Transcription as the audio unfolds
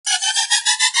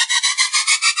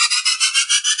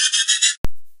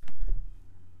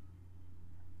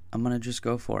I'm going to just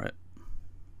go for it.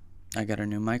 I got a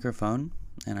new microphone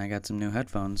and I got some new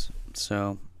headphones.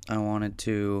 So I wanted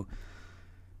to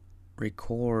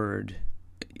record.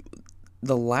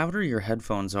 The louder your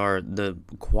headphones are, the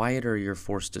quieter you're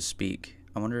forced to speak.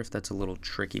 I wonder if that's a little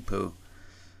tricky poo.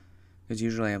 Because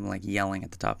usually I'm like yelling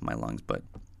at the top of my lungs, but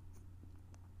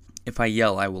if I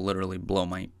yell, I will literally blow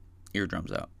my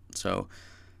eardrums out. So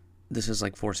this is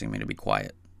like forcing me to be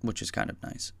quiet, which is kind of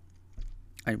nice.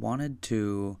 I wanted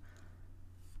to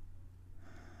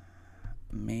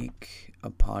make a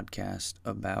podcast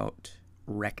about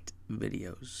wrecked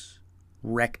videos.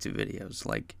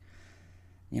 Like,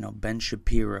 Ben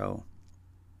Shapiro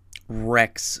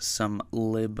wrecks some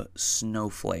lib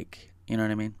snowflake. You know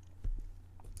what I mean?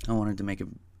 I wanted to make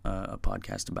a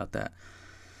podcast about that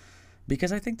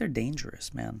because I think they're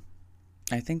dangerous, man.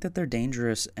 I think that they're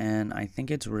dangerous, and I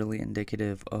think it's really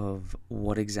indicative of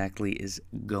what exactly is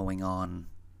going on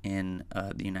in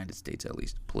the United States, at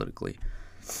least politically.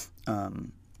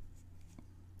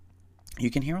 You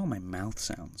can hear all my mouth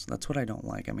sounds. That's what I don't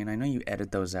like. I mean, I know you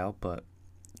edit those out, but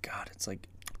God, it's like...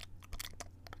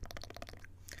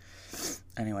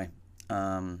 Anyway,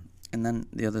 and then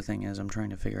the other thing is I'm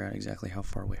trying to figure out exactly how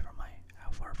far from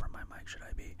my mic should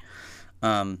I be.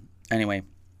 Anyway,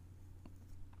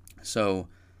 so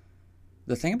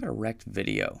the thing about a wrecked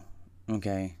video,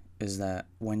 okay, is that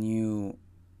when you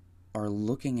are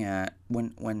looking at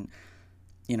when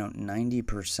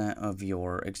 90% of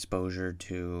your exposure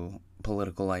to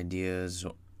political ideas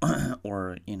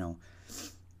or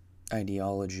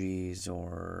ideologies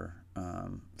or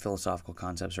philosophical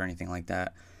concepts or anything like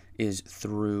that is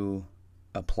through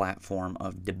a platform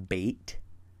of debate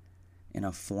in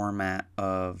a format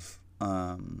of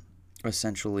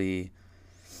essentially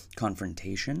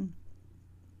confrontation.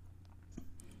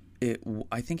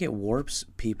 I think it warps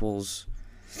people's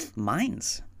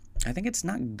minds. I think it's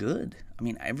not good. I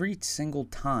mean, every single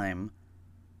time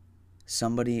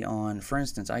somebody for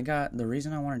instance, the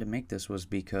reason I wanted to make this was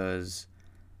because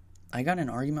I got in an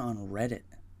argument on Reddit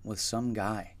with some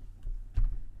guy.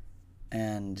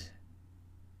 And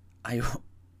I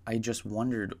just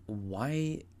wondered,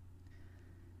 why...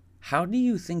 How do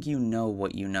you think you know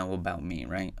what you know about me,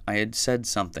 right? I had said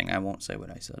something. I won't say what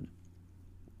I said.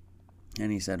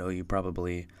 And he said, oh, you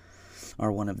probably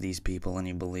are one of these people and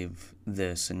you believe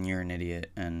this and you're an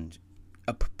idiot. And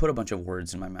I put a bunch of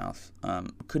words in my mouth.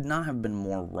 Could not have been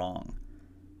more wrong.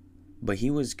 But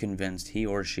he or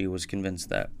she was convinced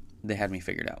that they had me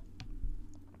figured out.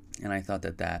 And I thought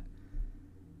that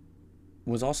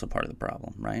was also part of the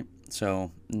problem, right?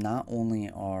 So not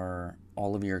only are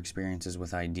all of your experiences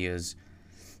with ideas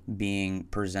being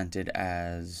presented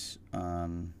as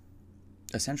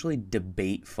essentially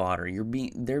debate fodder,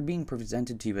 they're being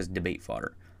presented to you as debate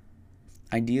fodder.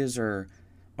 Ideas are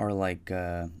like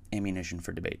ammunition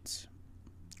for debates,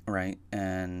 right?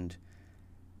 And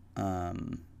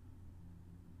the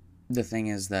thing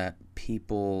is that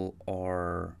people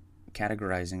are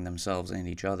categorizing themselves and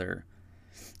each other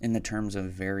in the terms of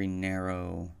very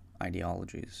narrow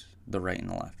ideologies, the right and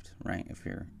the left, right? If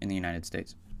you're in the United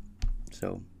States.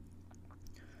 So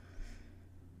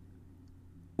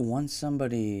once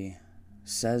somebody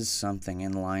says something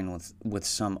in line with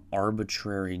some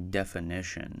arbitrary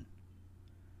definition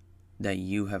that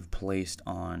you have placed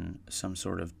on some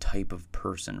sort of type of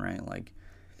person, right? Like,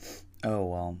 oh,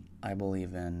 well, I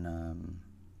believe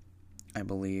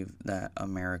that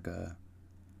America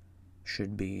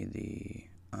should be the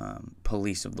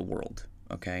police of the world.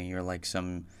 Okay, you're like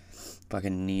some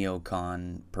fucking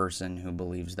neocon person who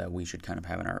believes that we should kind of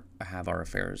have our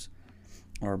affairs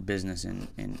or business in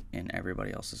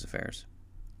everybody else's affairs.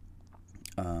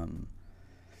 And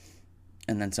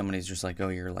then somebody's just like, oh,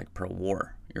 you're like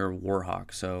pro-war. You're a war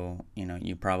hawk. So,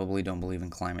 you probably don't believe in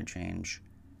climate change.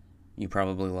 You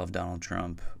probably love Donald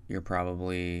Trump. You're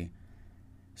probably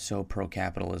so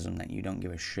pro-capitalism that you don't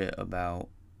give a shit about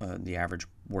the average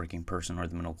working person or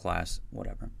the middle class,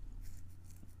 whatever.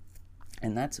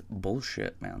 And that's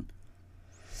bullshit, man.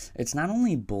 It's not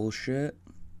only bullshit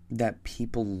that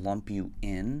people lump you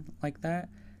in like that.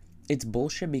 It's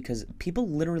bullshit because people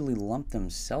literally lump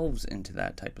themselves into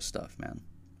that type of stuff, man.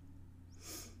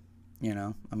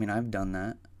 I mean, I've done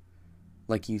that.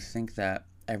 Like, you think that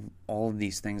all of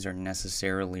these things are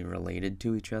necessarily related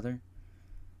to each other.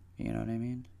 You know what I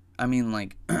mean? I mean,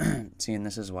 like, see, and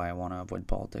this is why I want to avoid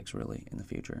politics, really, in the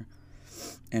future.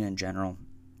 And in general.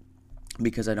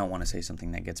 Because I don't want to say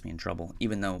something that gets me in trouble.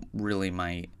 Even though, really,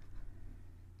 my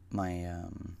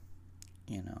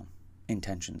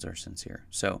intentions are sincere.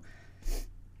 So,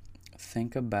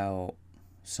 think about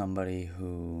somebody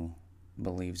who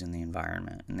believes in the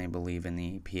environment and they believe in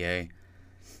the EPA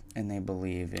and they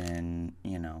believe in,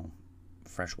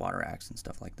 freshwater acts and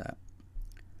stuff like that,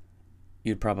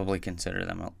 you'd probably consider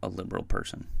them a liberal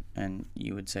person. And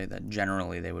you would say that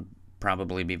generally they would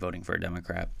probably be voting for a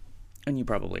Democrat. And you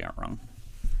probably aren't wrong.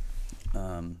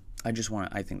 I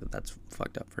think that that's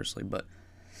fucked up, firstly. But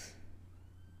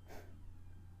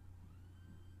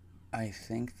I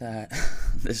think that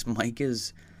this mic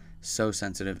is so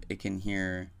sensitive. It can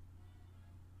hear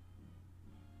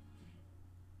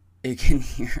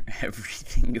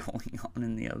everything going on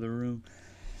in the other room.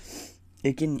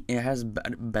 It has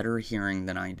better hearing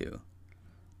than I do.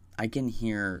 I can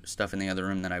hear stuff in the other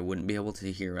room that I wouldn't be able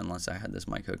to hear unless I had this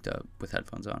mic hooked up with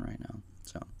headphones on right now.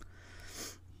 So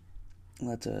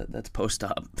that's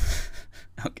post-op.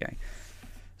 Okay.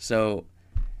 So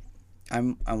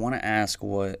I want to ask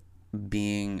what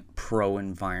being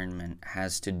pro-environment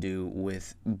has to do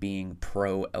with being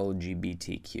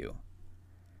pro-LGBTQ.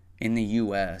 In the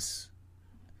US,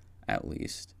 at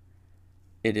least,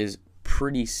 it is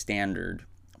pretty standard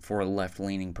for a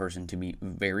left-leaning person to be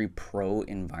very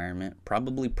pro-environment,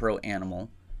 probably pro-animal,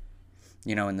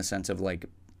 in the sense of, like,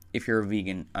 if you're a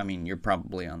vegan, I mean, you're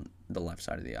probably on the left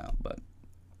side of the aisle, but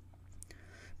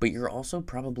you're also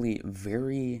probably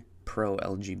very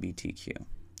pro-LGBTQ,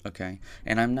 okay?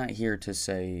 And I'm not here to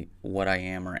say what I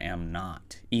am or am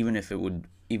not, even if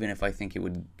I think it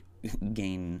would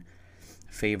gain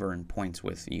favor and points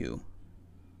with you.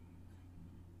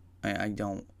 I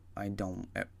don't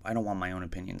want my own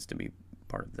opinions to be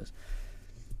part of this.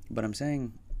 But I'm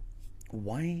saying,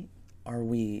 why are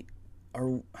we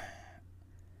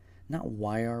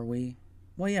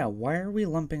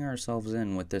lumping ourselves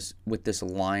in with this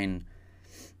line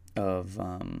of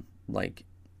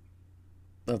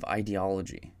of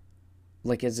ideology?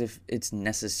 Like, as if it's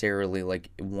necessarily, like,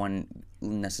 one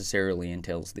necessarily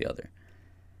entails the other.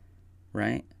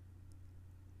 Right?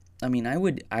 I mean, I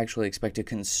would actually expect a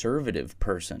conservative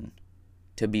person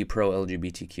to be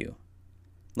pro-LGBTQ.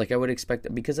 Like, I would expect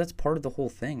that, because that's part of the whole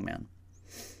thing, man.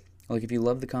 Like, if you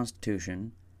love the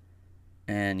Constitution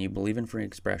and you believe in free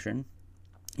expression,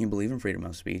 you believe in freedom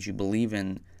of speech, you believe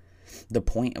in the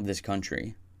point of this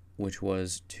country, which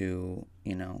was to,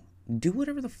 do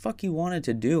whatever the fuck you wanted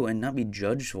to do and not be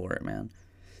judged for it, man.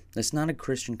 It's not a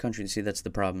Christian country. See, that's the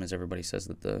problem, is everybody says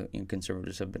that the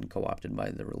conservatives have been co-opted by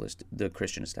the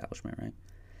Christian establishment, right?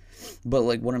 But,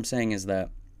 like, what I'm saying is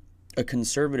that a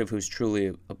conservative who's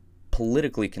truly a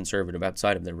politically conservative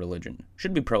outside of their religion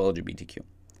should be pro-LGBTQ.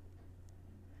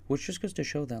 Which just goes to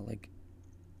show that, like,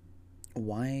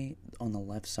 why on the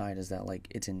left side is that, like,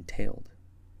 it's entailed?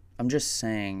 I'm just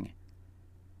saying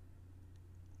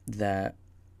that,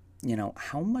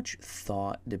 how much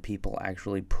thought do people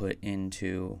actually put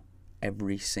into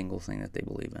every single thing that they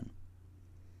believe in?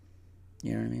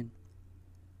 You know what I mean?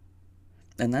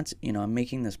 And that's, I'm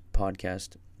making this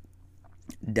podcast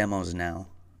demos now,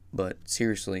 but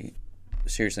seriously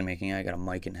making it. I got a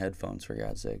mic and headphones, for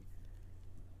God's sake.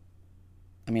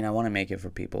 I mean, I want to make it for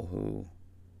people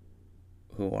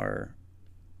who are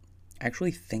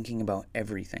actually thinking about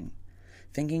everything.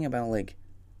 Thinking about, like,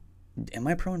 am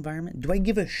I pro-environment? Do I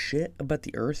give a shit about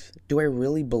the earth? Do I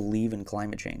really believe in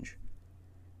climate change?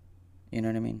 You know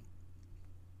what I mean?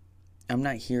 I'm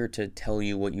not here to tell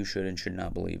you what you should and should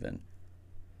not believe in.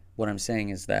 What I'm saying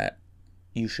is that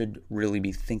you should really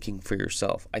be thinking for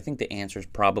yourself. I think the answer is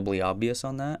probably obvious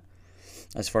on that,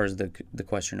 as far as the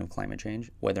question of climate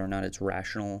change, whether or not it's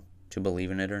rational to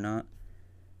believe in it or not,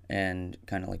 and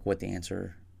kind of like what the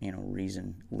answer,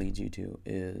 reason leads you to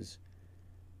is.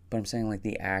 But I'm saying, like,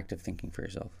 the act of thinking for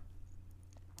yourself.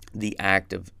 The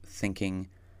act of thinking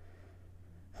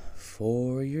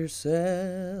for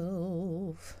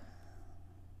yourself.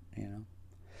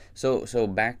 So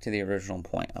back to the original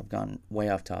point. I've gone way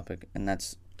off topic, and I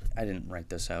didn't write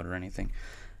this out or anything.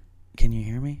 Can you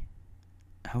hear me?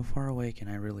 How far away can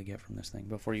I really get from this thing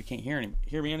before you can't hear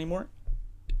me anymore?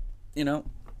 How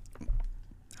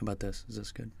about this? Is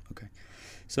this good? Okay.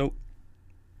 So,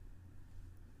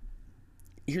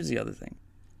 here's the other thing.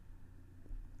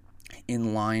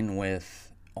 In line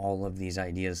with all of these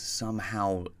ideas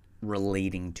somehow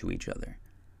relating to each other,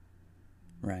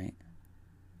 right?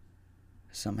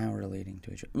 Somehow relating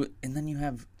to each other. And then you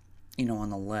have, on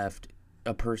the left,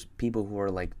 people who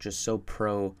are, like, just so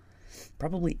pro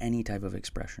probably any type of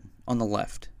expression. On the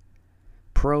left,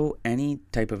 pro any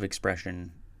type of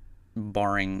expression,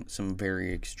 barring some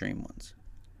very extreme ones.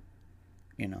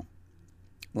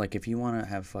 Like, if you want to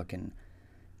have fucking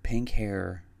pink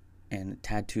hair and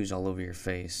tattoos all over your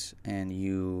face, and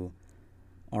you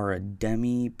are a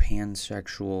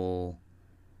demi-pansexual,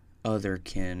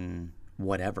 otherkin,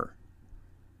 whatever,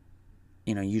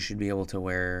 you should be able to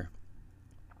wear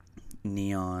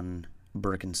neon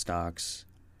Birkenstocks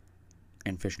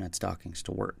and fishnet stockings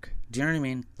to work. Do you know what I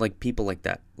mean? Like people like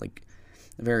that, like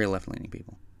very left-leaning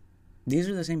people. These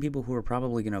are the same people who are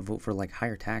probably going to vote for like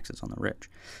higher taxes on the rich.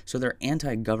 So they're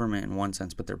anti-government in one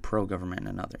sense, but they're pro-government in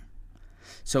another.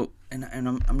 So, and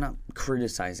I'm not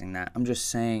criticizing that. I'm just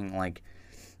saying, like,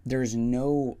 there's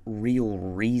no real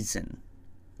reason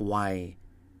why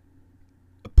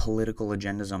political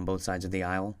agendas on both sides of the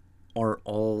aisle are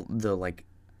all the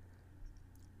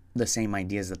same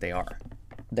ideas that they are.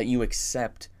 That you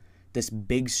accept this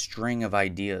big string of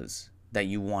ideas that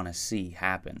you want to see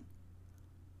happen.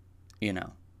 You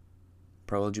know,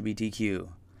 pro-LGBTQ,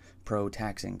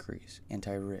 pro-tax increase,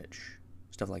 anti-rich,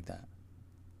 stuff like that.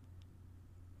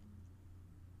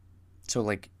 So,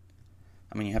 like,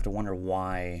 I mean, you have to wonder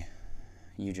why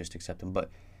you just accept them. But,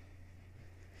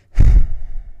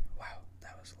 wow,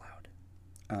 that was loud.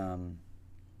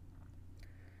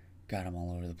 God, I'm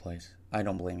all over the place. I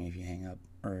don't blame you if you hang up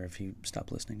or if you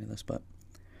stop listening to this. But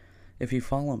if you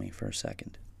follow me for a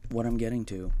second, what I'm getting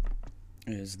to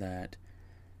is that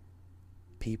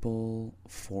people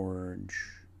forge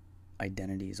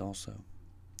identities also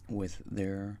with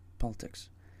their politics,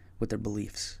 with their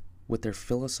beliefs, with their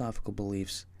philosophical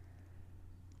beliefs.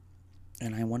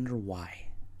 And I wonder why.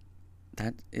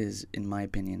 That is, in my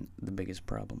opinion, the biggest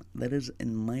problem. That is,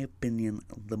 in my opinion,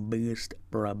 the biggest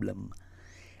problem.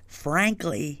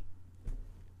 Frankly,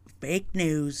 fake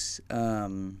news. I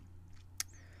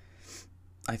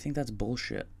think that's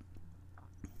bullshit.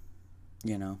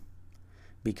 You know?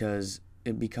 Because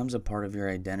it becomes a part of your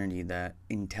identity that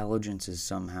intelligence is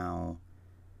somehow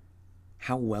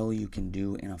how well you can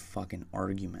do in a fucking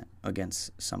argument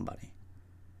against somebody.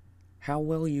 How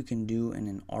well you can do in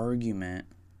an argument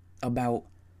about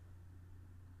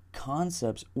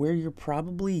concepts where you're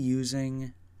probably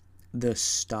using the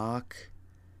stock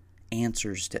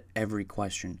answers to every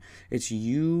question. It's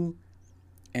you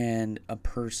and a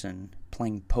person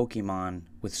playing Pokemon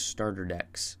with starter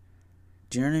decks.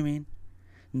 Do you know what I mean?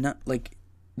 Not like,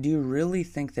 do you really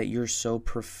think that you're so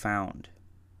profound?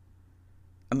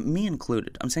 Me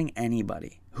included. I'm saying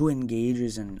anybody who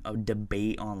engages in a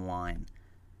debate online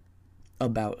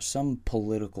about some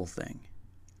political thing.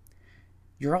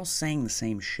 You're all saying the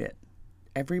same shit.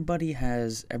 Everybody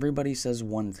says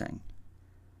one thing.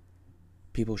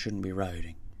 People shouldn't be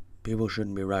rioting. People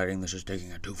shouldn't be rioting. This is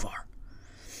taking it too far.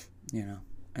 You know?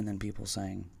 And then people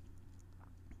saying,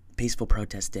 peaceful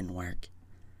protest didn't work.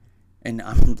 And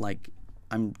I'm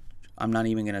not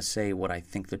even going to say what I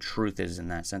think the truth is in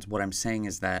that sense. What I'm saying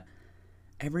is that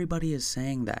everybody is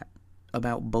saying that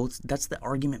about both. That's the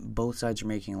argument both sides are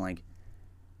making. Like,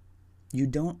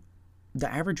 the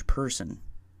average person,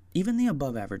 even the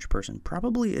above average person,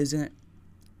 probably isn't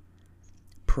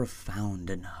profound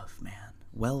enough, man.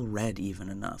 Well read even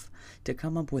enough to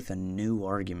come up with a new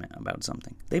argument about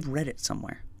something. They've read it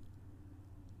somewhere.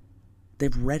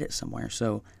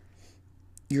 So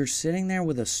you're sitting there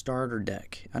with a starter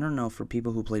deck, I don't know, for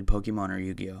people who played Pokemon or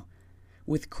Yu-Gi-Oh!,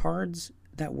 with cards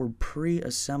that were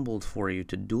pre-assembled for you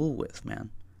to duel with, man.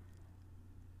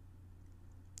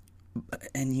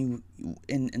 And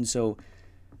so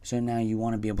now you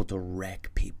want to be able to wreck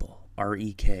people.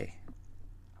 R-E-K.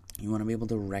 You want to be able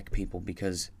to wreck people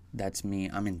because that's me.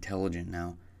 I'm intelligent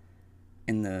now.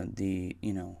 In the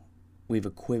we've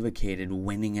equivocated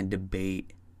winning a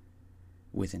debate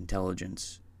with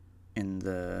intelligence in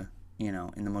the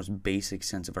most basic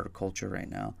sense of our culture right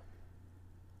now.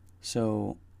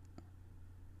 So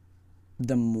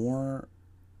the more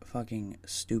fucking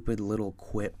stupid little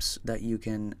quips that you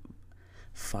can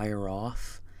fire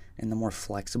off and the more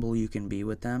flexible you can be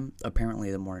with them,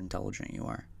 apparently the more intelligent you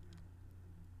are.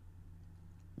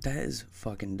 That is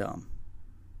fucking dumb.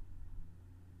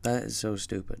 That is so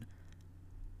stupid.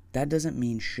 That doesn't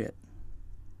mean shit.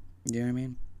 You know what I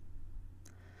mean?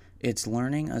 It's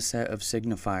learning a set of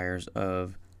signifiers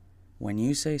of when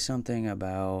you say something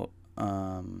about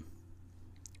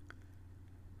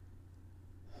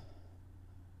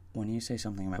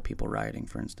people rioting,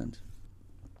 for instance,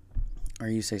 or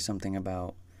you say something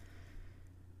about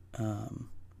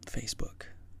Facebook.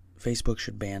 Facebook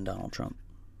should ban Donald Trump.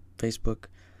 Facebook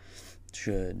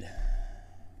should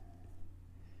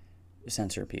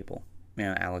censor people.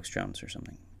 Alex Jones or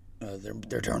something.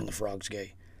 They're turning the frogs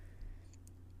gay.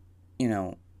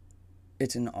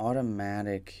 It's an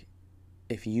automatic,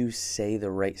 if you say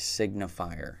the right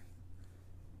signifier,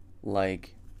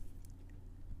 like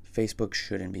Facebook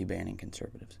shouldn't be banning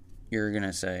conservatives.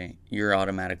 You're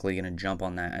automatically going to jump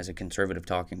on that as a conservative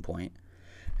talking point,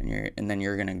 and then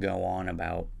you're going to go on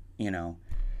about,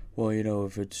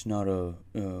 if it's not a,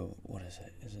 what is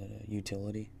it? Is it a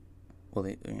utility? Well,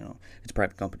 it's a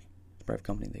private company. It's a private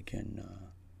company. They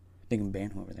can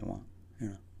ban whoever they want.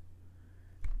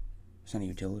 It's not a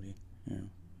utility.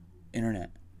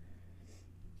 Internet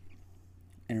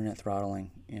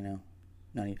throttling.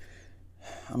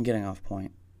 I'm getting off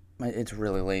point. It's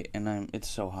really late, and it's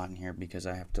so hot in here because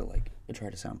I have to try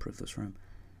to soundproof this room.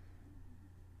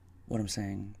 What I'm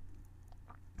saying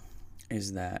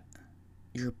is that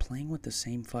you're playing with the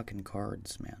same fucking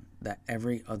cards, man, that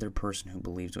every other person who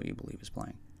believes what you believe is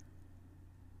playing.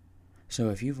 So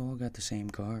if you've all got the same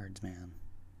cards, man,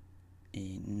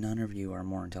 none of you are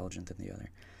more intelligent than the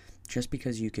other. Just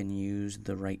because you can use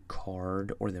the right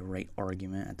card or the right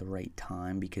argument at the right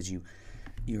time because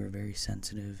you're very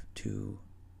sensitive to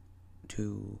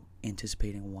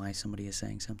anticipating why somebody is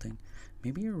saying something,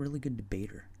 maybe you're a really good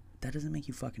debater. That doesn't make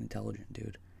you fucking intelligent,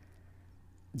 dude.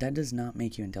 That does not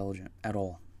make you intelligent at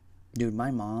all. Dude,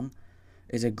 my mom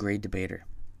is a great debater.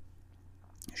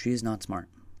 She is not smart.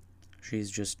 She's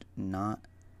just not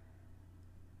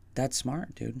that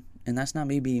smart, dude. And that's not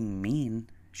me being mean.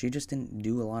 She just didn't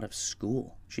do a lot of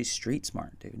school. She's street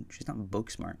smart, dude. She's not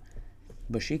book smart.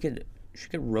 But she could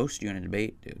roast you in a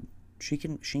debate, dude.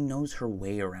 She knows her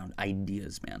way around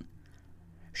ideas, man.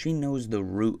 She knows the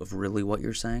root of really what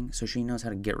you're saying, so she knows how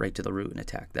to get right to the root and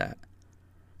attack that.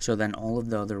 So then all of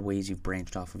the other ways you've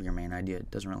branched off of your main idea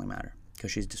doesn't really matter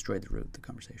because she's destroyed the root of the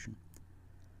conversation.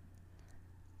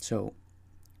 So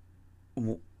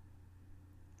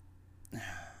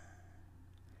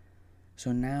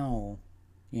now,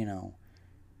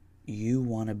 you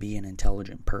want to be an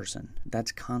intelligent person.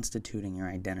 That's constituting your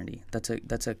identity. That's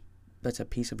a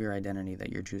piece of your identity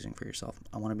that you're choosing for yourself.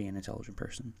 I want to be an intelligent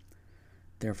person.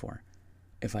 Therefore,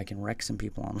 if I can wreck some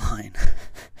people online,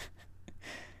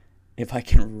 if I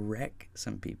can wreck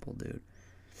some people, dude,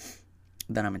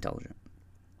 then I'm intelligent.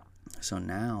 So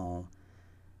now,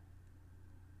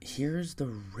 here's the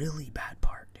really bad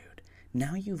part, dude.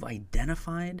 Now you've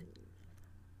identified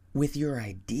with your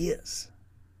ideas.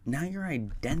 Now you're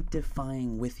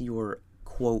identifying with your,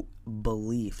 quote,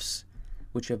 beliefs,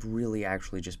 which have really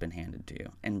actually just been handed to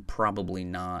you. And probably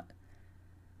not,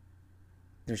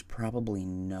 there's probably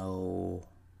no,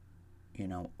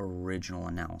 original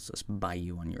analysis by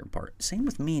you on your part. Same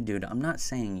with me, dude. I'm not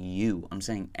saying you. I'm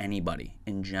saying anybody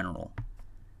in general.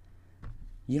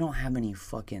 You don't have any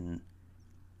fucking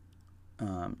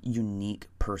unique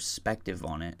perspective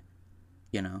on it,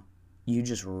 You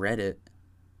just read it.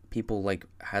 People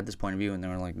had this point of view and they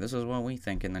were like, this is what we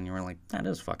think, and then you were like, that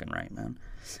is fucking right, man.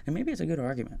 And maybe it's a good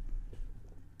argument,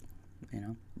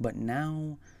 but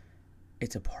now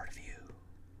it's a part of you.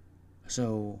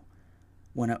 So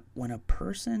when a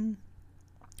person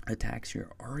attacks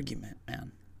your argument,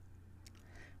 man,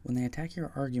 when they attack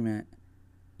your argument,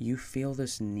 you feel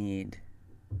this need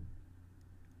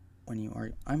when you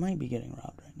argue. I might be getting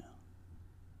robbed right now.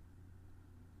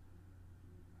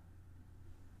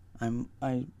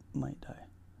 I might die.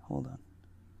 Hold on.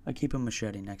 I keep a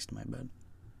machete next to my bed.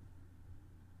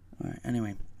 Alright,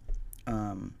 anyway.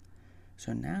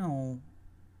 So now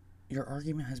your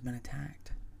argument has been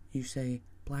attacked. You say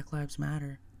Black Lives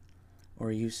Matter.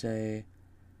 Or you say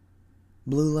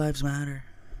Blue Lives Matter.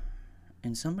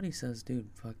 And somebody says, dude,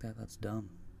 fuck that, that's dumb.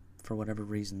 For whatever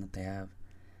reason that they have.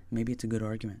 Maybe it's a good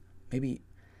argument. Maybe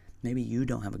you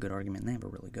don't have a good argument and they have a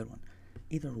really good one.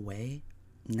 Either way,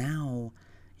 now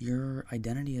your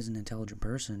identity as an intelligent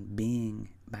person being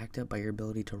backed up by your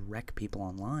ability to wreck people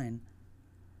online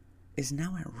is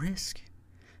now at risk.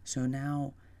 So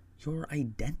now your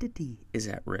identity is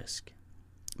at risk,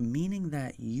 meaning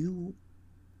that your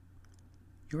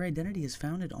identity is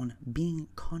founded on being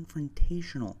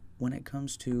confrontational when it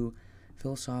comes to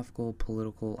philosophical,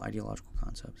 political, ideological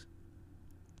concepts.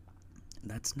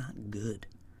 That's not good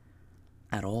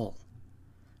at all.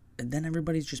 And then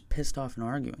everybody's just pissed off and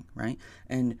arguing, right?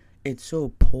 And it's so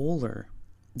polar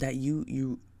that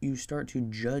you start to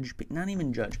judge, not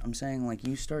even judge, I'm saying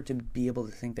you start to be able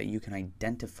to think that you can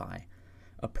identify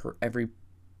every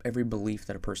belief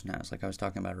that a person has. Like I was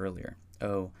talking about earlier.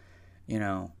 Oh,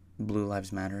 Blue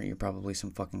Lives Matter, you're probably some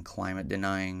fucking climate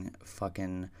denying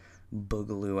fucking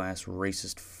boogaloo ass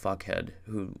racist fuckhead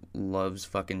who loves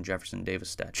fucking Jefferson Davis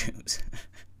statues.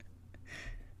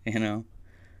 And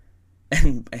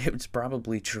it's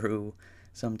probably true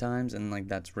sometimes, and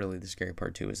that's really the scary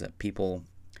part too, is that people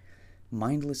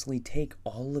mindlessly take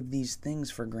all of these things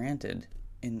for granted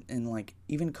in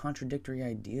even contradictory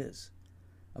ideas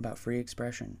about free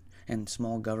expression and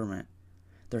small government.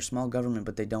 They're small government,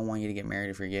 but they don't want you to get married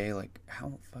if you're gay.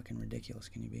 How fucking ridiculous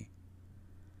can you be?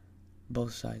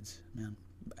 Both sides, man.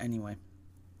 Anyway.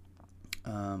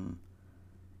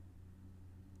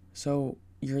 So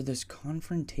you're this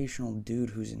confrontational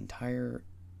dude whose entire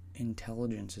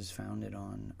intelligence is founded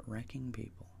on wrecking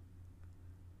people.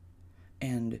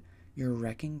 And you're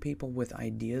wrecking people with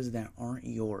ideas that aren't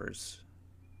yours.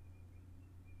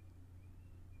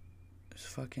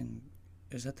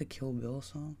 Is that the Kill Bill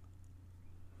song?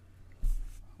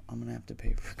 I'm gonna have to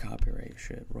pay for copyright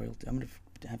shit, royalty. I'm gonna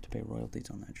have to pay royalties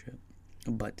on that shit.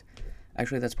 But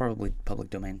actually, that's probably public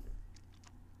domain.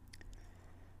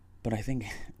 But I think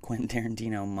Quentin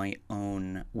Tarantino might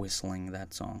own whistling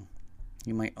that song.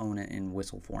 He might own it in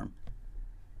whistle form.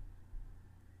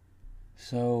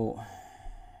 So,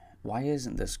 why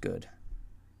isn't this good?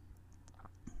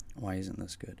 Why isn't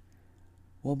this good?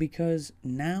 Well, because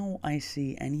now I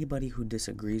see anybody who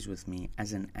disagrees with me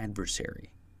as an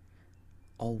adversary.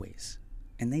 Always.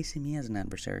 And they see me as an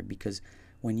adversary because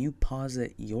when you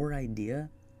posit your idea,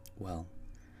 well,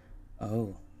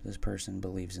 oh, this person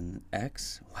believes in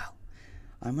X, well,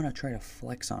 I'm going to try to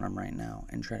flex on them right now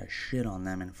and try to shit on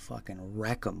them and fucking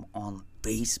wreck them on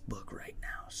Facebook right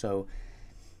now. So,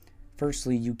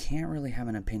 firstly, you can't really have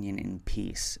an opinion in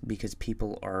peace because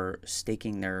people are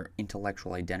staking their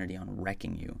intellectual identity on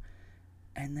wrecking you.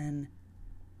 And then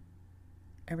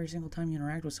every single time you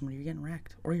interact with somebody, you're getting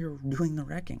wrecked. Or you're doing the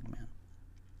wrecking, man.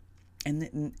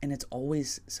 And it's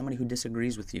always somebody who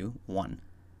disagrees with you, one.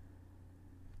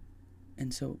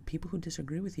 And so people who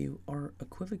disagree with you are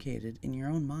equivocated in your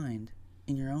own mind,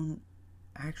 in your own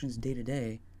actions day to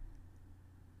day,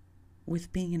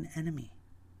 with being an enemy.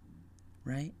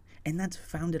 Right? And that's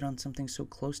founded on something so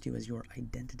close to you as your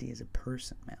identity as a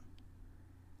person, man.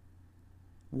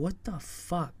 What the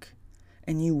fuck?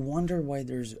 And you wonder why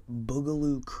there's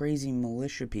boogaloo crazy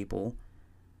militia people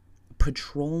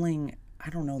patrolling, I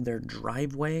don't know, their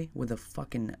driveway with a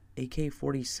fucking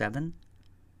AK-47?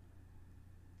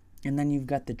 And then you've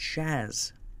got the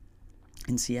Chaz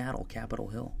in Seattle, Capitol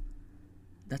Hill.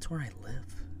 That's where I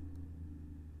live.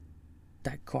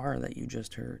 That car that you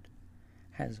just heard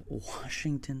has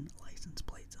Washington license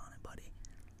plates on it, buddy.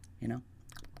 You know?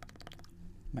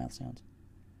 Mouth sounds.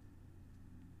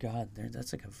 God,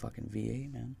 that's like a fucking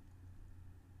V8, man.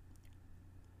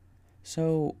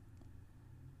 So,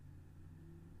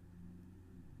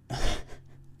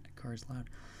 that car's loud.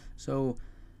 So,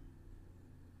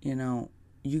 you know,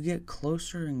 you get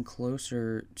closer and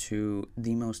closer to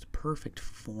the most perfect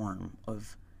form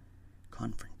of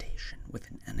confrontation with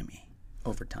an enemy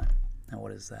over time. Now,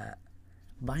 what is that?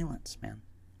 Violence, man.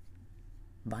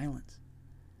 Violence.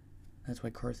 That's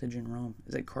why Carthage and Rome.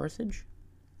 Is it Carthage?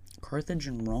 Carthage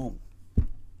and Rome.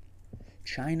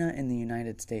 China and the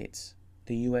United States.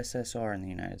 The USSR and the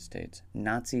United States.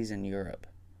 Nazis in Europe.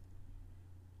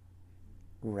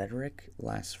 Rhetoric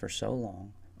lasts for so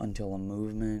long until a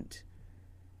movement,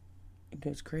 it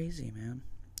goes crazy, man.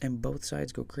 And both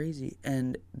sides go crazy.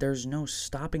 And there's no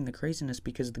stopping the craziness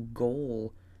because the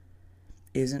goal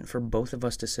isn't for both of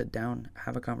us to sit down,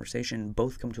 have a conversation,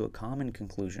 both come to a common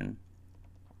conclusion,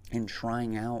 and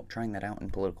trying that out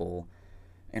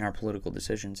in our political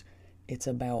decisions. It's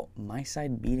about my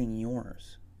side beating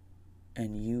yours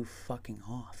and you fucking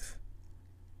off.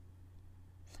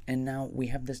 And now we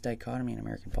have this dichotomy in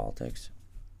American politics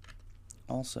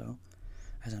also,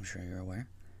 as I'm sure you're aware,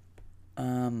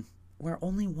 where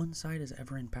only one side is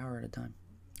ever in power at a time.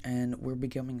 And we're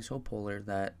becoming so polar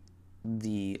that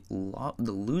the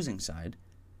losing side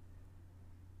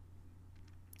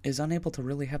is unable to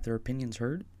really have their opinions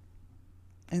heard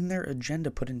and their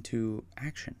agenda put into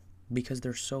action because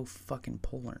they're so fucking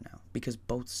polar now. Because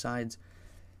both sides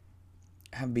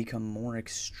have become more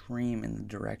extreme in the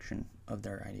direction of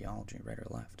their ideology, right or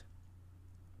left.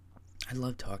 I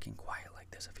love talking quiet like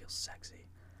this. It feels sexy.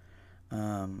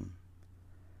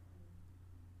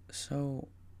 So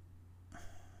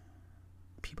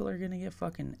people are going to get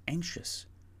fucking anxious.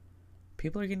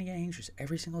 People are going to get anxious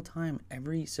every single time.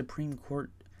 Every Supreme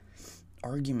Court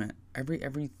argument,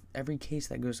 every case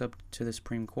that goes up to the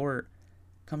Supreme Court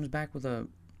comes back with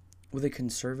a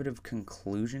conservative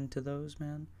conclusion to those,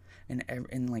 man.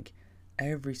 And like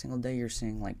every single day you're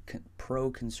seeing like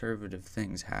pro-conservative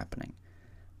things happening.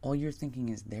 All you're thinking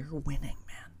is they're winning,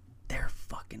 man. They're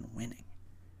fucking winning.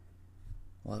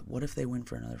 Well, what if they win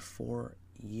for another 4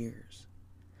 years?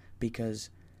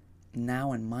 Because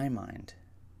now in my mind,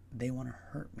 they want to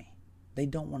hurt me. They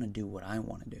don't want to do what I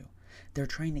want to do. They're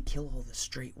trying to kill all the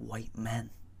straight white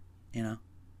men, you know?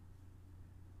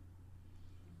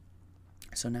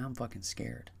 So now I'm fucking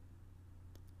scared.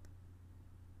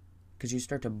 Because you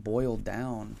start to boil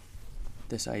down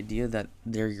this idea that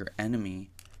they're your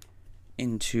enemy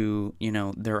into, you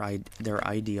know, their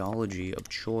ideology of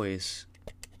choice.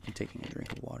 I'm taking a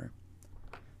drink of water.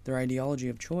 Their ideology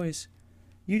of choice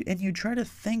You try to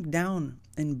think down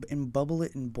and bubble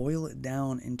it and boil it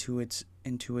down into its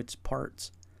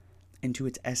parts, into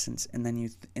its essence, and then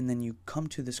you come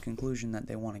to this conclusion that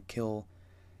they want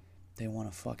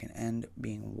to fucking end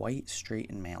being white, straight,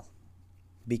 and male,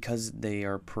 because they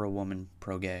are pro woman,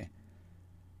 pro gay,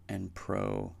 and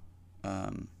pro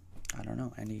I don't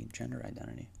know, any gender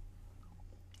identity,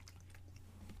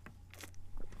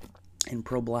 and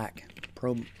pro black,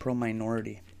 pro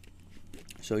minority.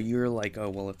 So you're like, oh,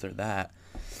 well, if they're that,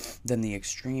 then the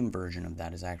extreme version of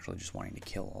that is actually just wanting to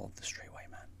kill all of the straight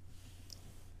white men.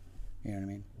 You know what I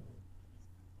mean?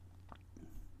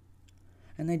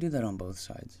 And they do that on both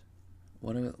sides.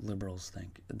 What do liberals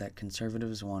think? That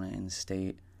conservatives want to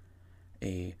instate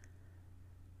a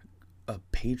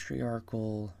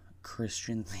patriarchal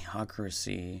Christian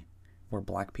theocracy where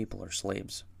black people are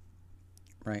slaves,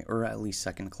 right? Or at least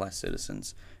second-class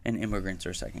citizens, and immigrants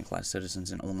are second-class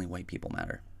citizens, and only white people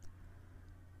matter.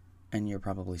 And you're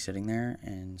probably sitting there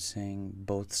and saying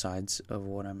both sides of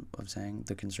what I'm saying,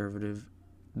 the conservative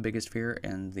biggest fear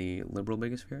and the liberal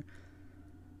biggest fear.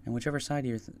 And whichever side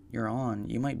you're on,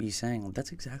 you might be saying,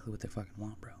 that's exactly what they fucking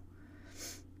want, bro.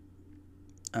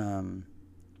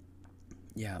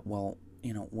 Yeah, well,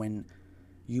 when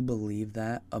you believe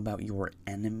that about your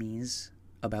enemies,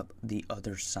 about the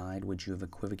other side, which you have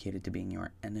equivocated to being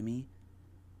your enemy,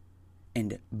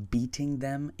 and beating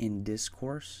them in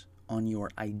discourse on your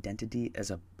identity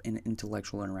as an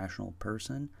intellectual and rational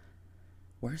person,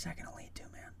 where's that going to lead to,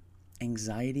 man?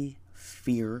 Anxiety,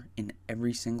 fear in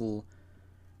every single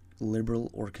liberal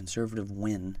or conservative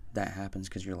win that happens,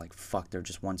 because you're like, fuck, they're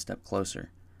just one step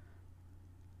closer.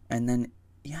 And then,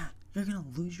 yeah, you're going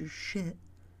to lose your shit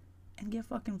and get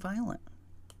fucking violent.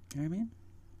 You know what I mean?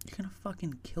 You're going to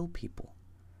fucking kill people.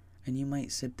 And you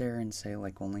might sit there and say,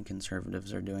 like, only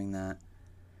conservatives are doing that,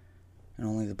 and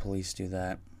only the police do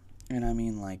that. And I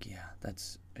mean, like, yeah,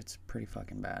 it's pretty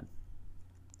fucking bad.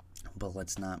 But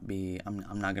let's not be,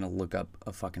 I'm not going to look up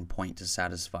a fucking point to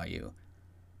satisfy you.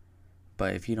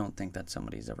 But if you don't think that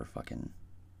somebody's ever fucking,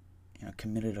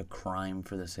 committed a crime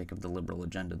for the sake of the liberal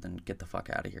agenda, then get the fuck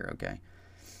out of here, okay?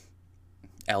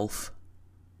 ELF,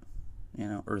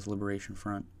 Earth Liberation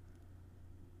Front.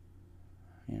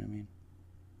 You know what I mean?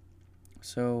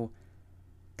 So,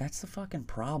 that's the fucking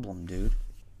problem, dude.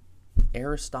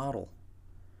 Aristotle.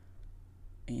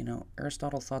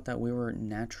 Aristotle thought that we were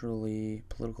naturally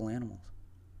political animals.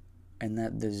 And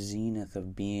that the zenith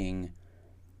of being...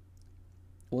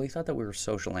 Well, he thought that we were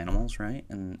social animals, right?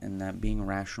 And that being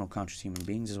rational, conscious human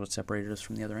beings is what separated us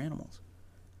from the other animals.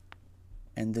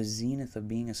 And the zenith of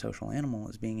being a social animal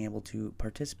is being able to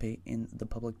participate in the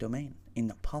public domain, in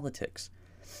the politics.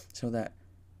 So that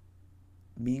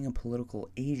being a political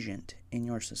agent in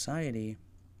your society,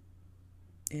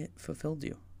 it fulfilled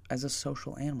you as a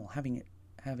social animal, having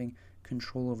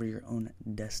control over your own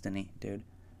destiny, dude.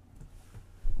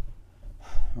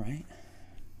 Right?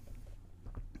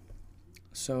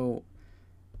 So,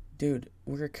 dude,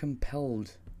 we're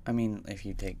compelled. I mean, if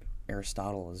you take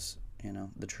Aristotle as,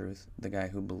 the truth, the guy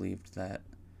who believed that,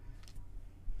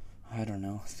 I don't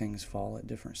know, things fall at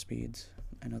different speeds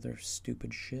and other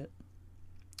stupid shit.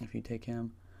 If you take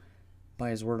him by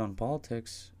his word on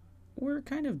politics, we're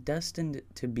kind of destined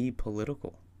to be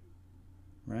political,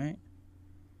 right?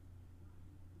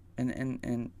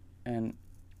 And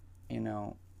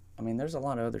I mean, there's a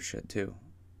lot of other shit too.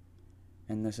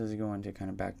 And this is going to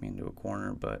kind of back me into a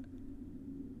corner, but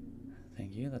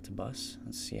thank you. That's a bus.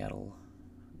 That's Seattle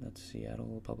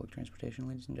public transportation,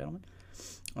 ladies and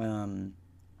gentlemen.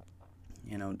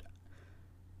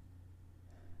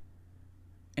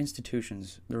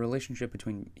 Institutions, the relationship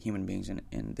between human beings and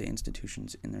the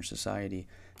institutions in their society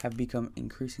have become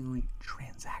increasingly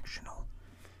transactional,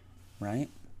 right?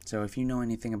 So if you know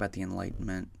anything about the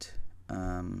Enlightenment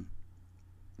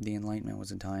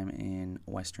was a time in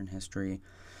Western history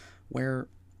where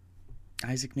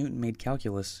Isaac Newton made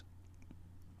calculus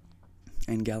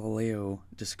and Galileo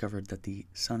discovered that the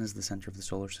sun is the center of the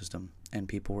solar system, and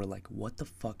people were like, what the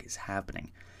fuck is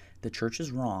happening? The church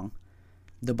is wrong.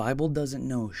 The Bible doesn't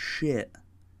know shit.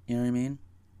 You know what I mean?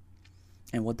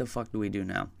 And what the fuck do we do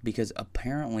now? Because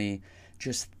apparently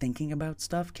just thinking about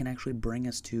stuff can actually bring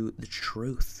us to the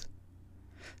truth.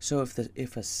 So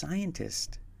if a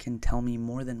scientist can tell me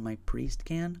more than my priest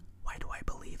can, why do I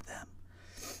believe them?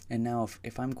 And now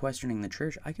if I'm questioning the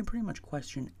church, I can pretty much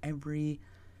question every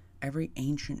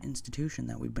ancient institution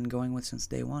that we've been going with since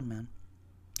day one, man.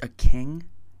 A king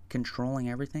controlling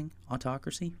everything,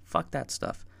 autocracy, fuck that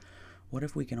stuff. What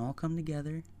if we can all come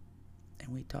together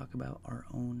and we talk about our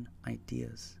own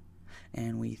ideas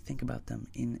and we think about them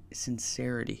in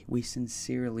sincerity? We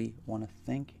sincerely want to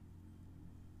think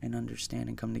and understand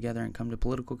and come together and come to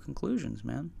political conclusions,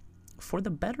 man, for the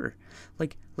better.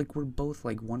 Like we're both,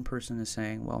 like, one person is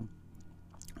saying, well,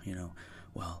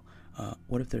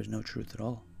 what if there's no truth at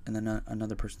all? And then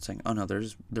another person saying, oh no,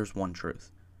 there's one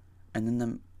truth. And then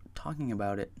them talking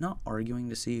about it, not arguing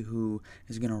to see who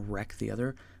is going to wreck the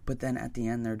other, but then at the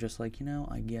end they're just like,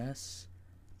 I guess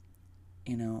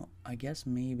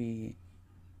maybe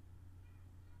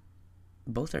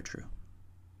both are true.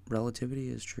 Relativity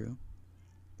is true,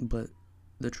 but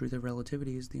the truth of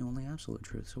relativity is the only absolute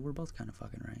truth, so we're both kind of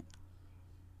fucking right.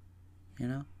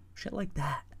 Shit like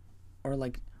that. Or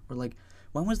like,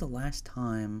 when was the last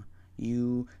time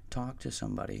you talked to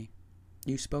somebody,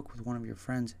 you spoke with one of your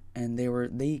friends, and they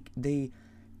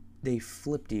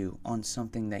flipped you on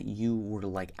something that you were,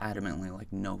 like, adamantly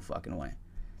like, no fucking way?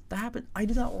 That happened. I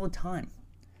do that all the time.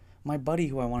 My buddy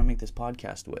who I want to make this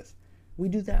podcast with, we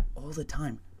do that all the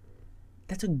time.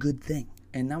 That's a good thing.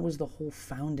 And that was the whole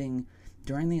founding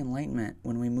during the Enlightenment,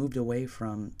 when we moved away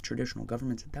from traditional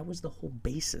governments. That was the whole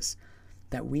basis,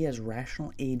 that we as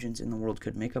rational agents in the world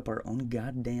could make up our own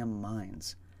goddamn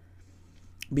minds,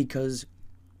 because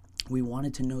we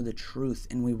wanted to know the truth,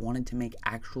 and we wanted to make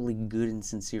actually good and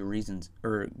sincere reasons,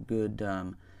 or good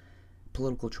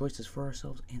political choices for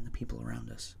ourselves and the people around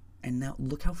us. And now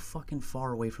look how fucking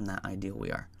far away from that ideal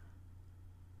we are.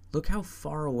 Look how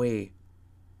far away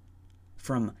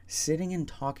from sitting and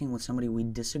talking with somebody we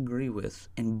disagree with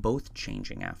and both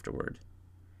changing afterward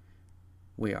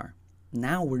we are.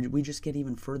 Now we just get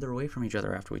even further away from each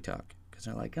other after we talk, because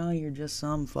they're like, oh, you're just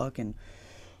some fucking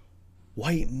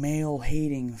white male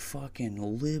hating fucking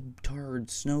libtard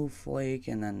snowflake,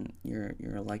 and then you're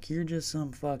like, you're just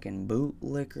some fucking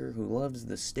bootlicker who loves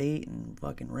the state and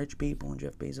fucking rich people and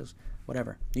Jeff Bezos,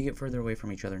 whatever. You get further away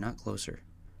from each other, not closer.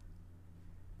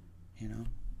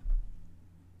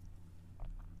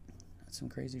 That's some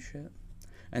crazy shit.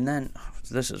 And then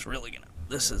this is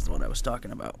what I was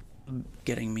talking about,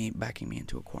 backing me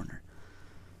into a corner.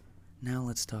 Now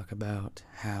let's talk about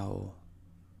how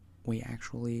we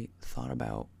actually thought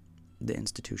about the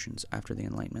institutions after the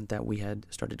Enlightenment that we had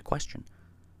started to question.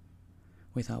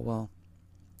 We thought, well,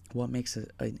 what makes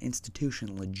an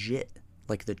institution legit?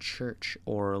 Like the church,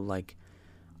 or like,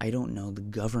 I don't know, the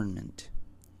government,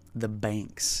 the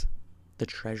banks, the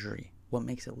treasury. What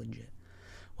makes it legit?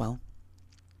 Well,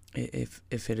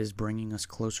 if it is bringing us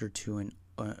closer to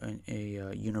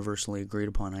a universally agreed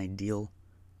upon ideal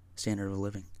standard of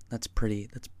living, that's pretty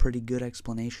good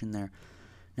explanation there.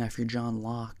 Now, if you're John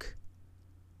Locke,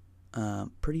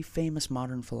 pretty famous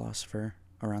modern philosopher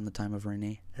around the time of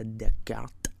René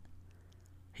Descartes,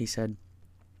 he said,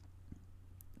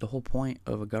 the whole point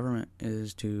of a government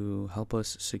is to help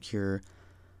us secure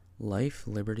life,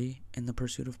 liberty, and the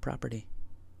pursuit of property.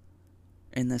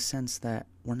 In the sense that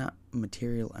we're not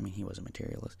material. I mean, he was a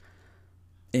materialist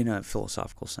in a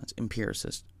philosophical sense,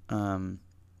 empiricist.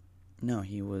 No,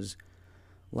 he was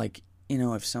like,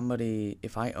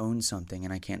 if I own something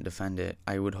and I can't defend it,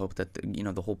 I would hope that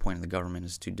the whole point of the government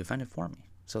is to defend it for me,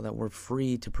 so that we're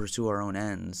free to pursue our own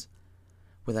ends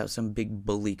without some big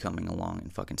bully coming along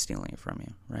and fucking stealing it from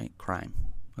you, right? Crime,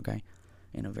 okay?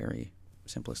 In a very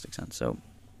simplistic sense. So,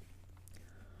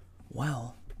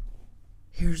 well,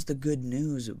 here's the good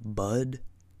news, bud.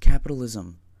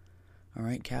 Capitalism. All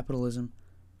right, capitalism.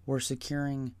 We're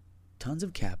securing tons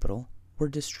of capital. We're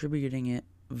distributing it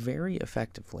very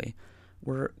effectively.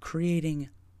 We're creating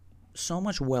so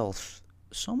much wealth.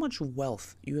 So much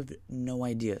wealth. You have no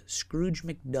idea. Scrooge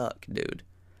McDuck, dude,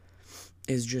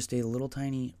 is just a little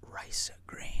tiny rice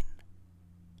grain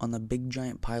on the big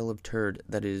giant pile of turd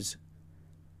that is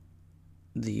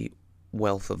the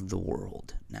wealth of the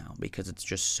world now, because it's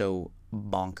just so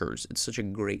bonkers. It's such a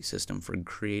great system for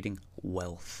creating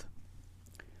wealth.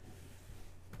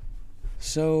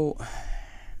 So,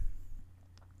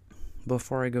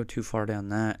 before I go too far down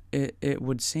that, it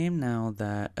would seem now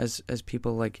that as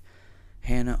people like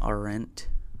Hannah Arendt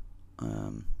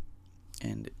and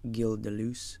Gilles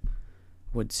Deleuze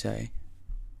would say,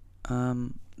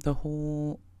 the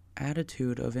whole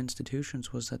attitude of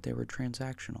institutions was that they were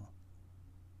transactional.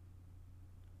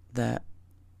 That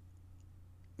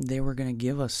they were going to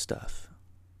give us stuff.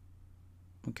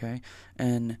 Okay?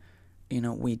 And,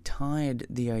 we tied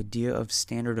the idea of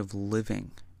standard of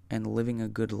living and living a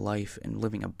good life and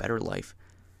living a better life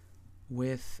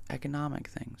with economic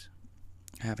things.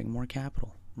 Having more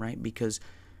capital, right? Because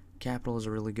capital is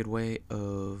a really good way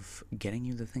of getting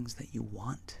you the things that you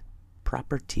want.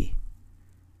 Property.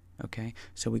 Okay?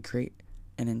 So we create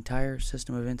an entire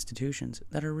system of institutions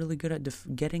that are really good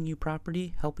at getting you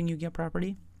property, helping you get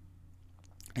property,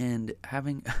 and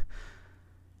having,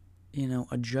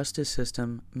 a justice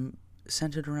system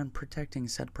centered around protecting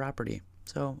said property.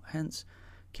 So, hence,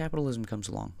 capitalism comes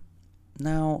along.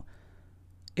 Now,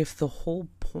 if the whole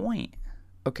point,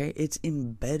 okay, it's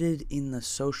embedded in the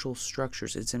social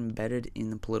structures, it's embedded in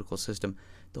the political system,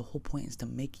 the whole point is to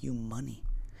make you money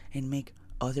and make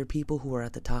other people who are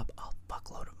at the top a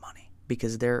fuckload of money,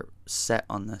 because they're set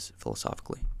on this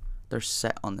philosophically. They're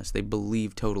set on this. They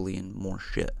believe totally in more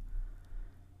shit.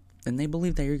 And they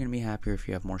believe that you're going to be happier if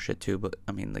you have more shit too, but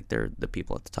I mean, like, they're the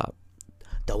people at the top.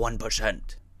 The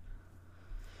 1%.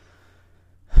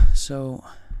 So,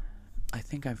 I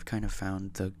think I've kind of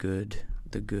found the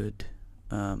good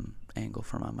angle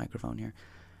for my microphone here.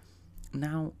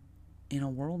 Now, in a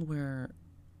world where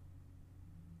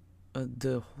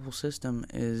the whole system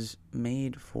is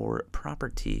made for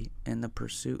property and the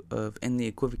pursuit of, and the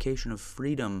equivocation of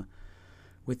freedom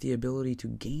with the ability to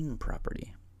gain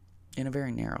property, in a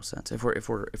very narrow sense. If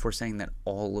we're saying that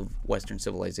all of Western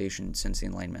civilization since the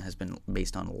Enlightenment has been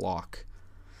based on Locke,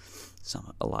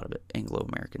 a lot of it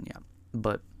Anglo-American, yeah.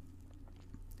 But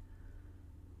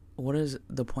what is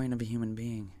the point of a human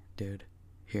being, dude?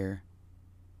 Here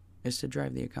is to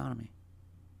drive the economy,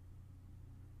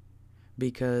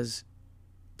 because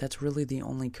that's really the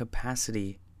only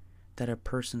capacity that a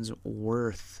person's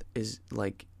worth is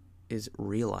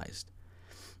realized.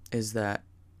 Is that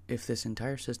if this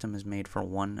entire system is made for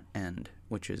one end,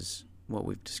 which is what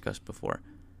we've discussed before,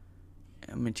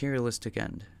 a materialistic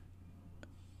end,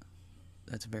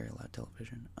 that's very loud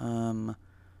television,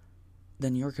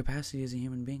 then your capacity as a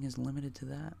human being is limited to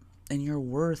that. And your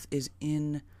worth is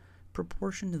in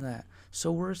proportion to that.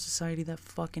 So we're a society that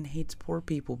fucking hates poor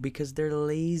people because they're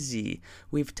lazy.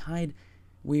 We've tied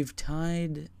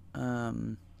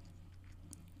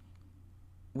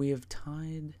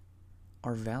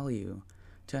our value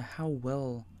to how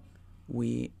well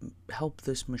we help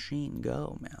this machine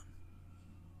go, man.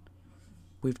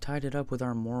 We've tied it up with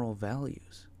our moral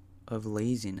values of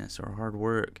laziness or hard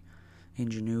work,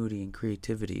 ingenuity and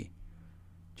creativity.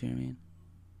 Do you know what I mean?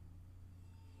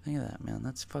 Think of that, man.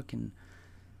 That's fucking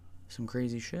some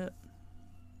crazy shit.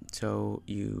 So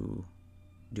you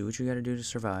do what you gotta do to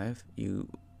survive. You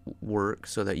work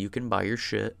so that you can buy your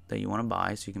shit that you want to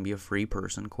buy, so you can be a free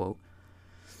person, quote.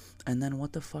 And then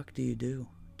what the fuck do you do,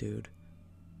 dude?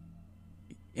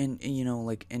 And you know,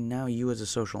 like, and now you as a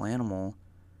social animal,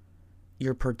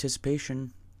 your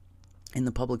participation in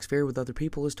the public sphere with other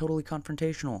people is totally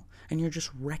confrontational, and you're just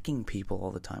wrecking people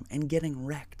all the time and getting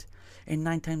wrecked. And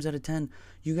 9 times out of 10,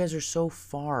 you guys are so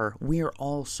far, we are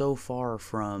all so far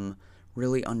from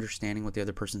really understanding what the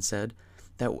other person said,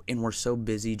 and we're so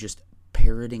busy just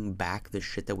parroting back the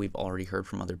shit that we've already heard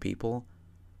from other people,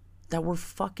 that we're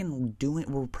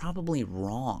probably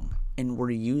wrong, and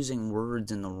we're using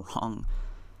words in the wrong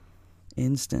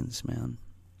instance, man.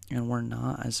 And we're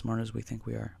not as smart as we think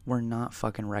we are. We're not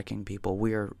fucking wrecking people.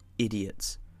 We are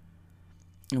idiots.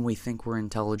 And we think we're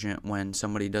intelligent when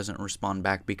somebody doesn't respond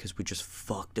back because we just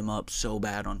fucked them up so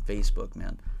bad on Facebook,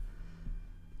 man.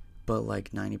 But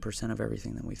like 90% of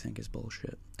everything that we think is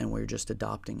bullshit. And we're just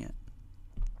adopting it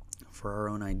for our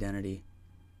own identity.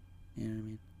 You know what I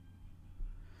mean?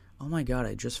 Oh my god,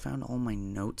 I just found all my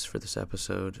notes for this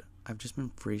episode. I've just been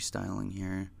freestyling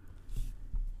here.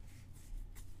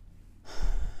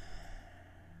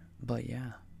 But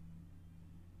yeah.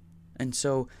 And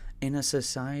so, in a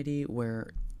society where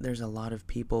there's a lot of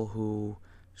people who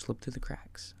slip through the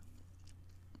cracks,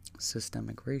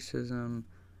 systemic racism,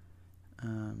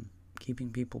 keeping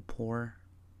people poor,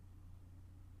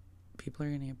 people are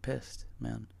going to get pissed,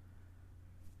 man.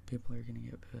 People are going to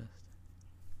get pissed.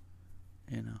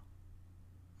 You know?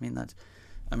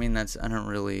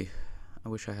 I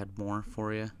wish I had more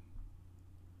for you.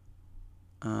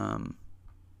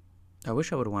 I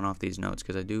wish I would have went off these notes,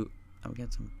 because I've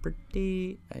got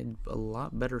a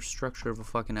lot better structure of a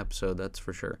fucking episode, that's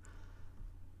for sure.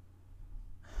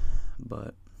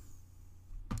 But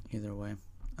either way,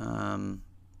 yeah,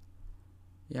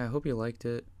 I hope you liked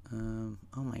it. Oh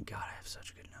my god, I have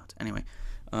such good notes. Anyway,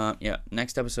 yeah,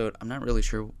 next episode, I'm not really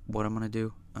sure what I'm gonna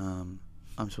do.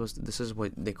 This is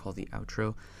what they call the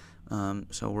outro.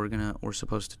 So we're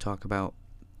supposed to talk about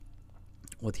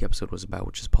what the episode was about,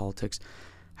 which is politics,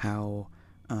 how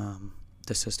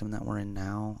the system that we're in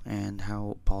now and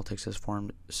how politics has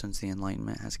formed since the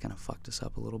Enlightenment has kind of fucked us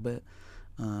up a little bit.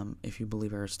 If you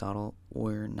believe Aristotle,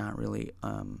 we're not really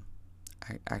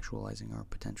actualizing our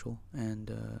potential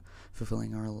and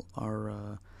fulfilling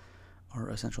our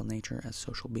essential nature as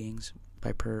social beings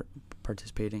by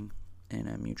participating in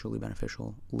a mutually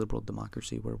beneficial liberal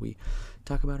democracy where we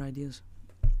talk about ideas.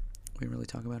 We really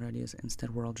talk about ideas.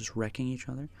 Instead, we're all just wrecking each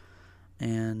other.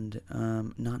 and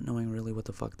not knowing really what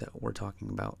the fuck that we're talking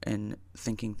about, and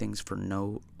thinking things for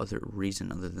no other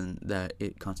reason other than that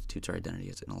it constitutes our identity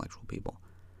as intellectual people.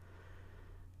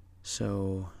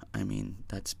 So, I mean,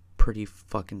 that's pretty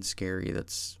fucking scary.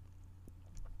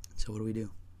 So what do we do?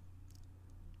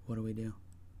 What do we do?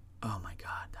 Oh my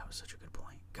god, that was such a good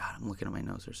point. God, I'm looking at my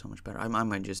notes, they're so much better. I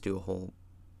might just do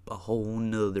a whole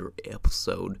nother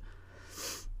episode.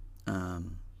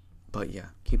 But yeah,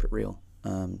 keep it real.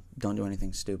 Don't do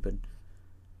anything stupid.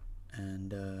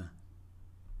 And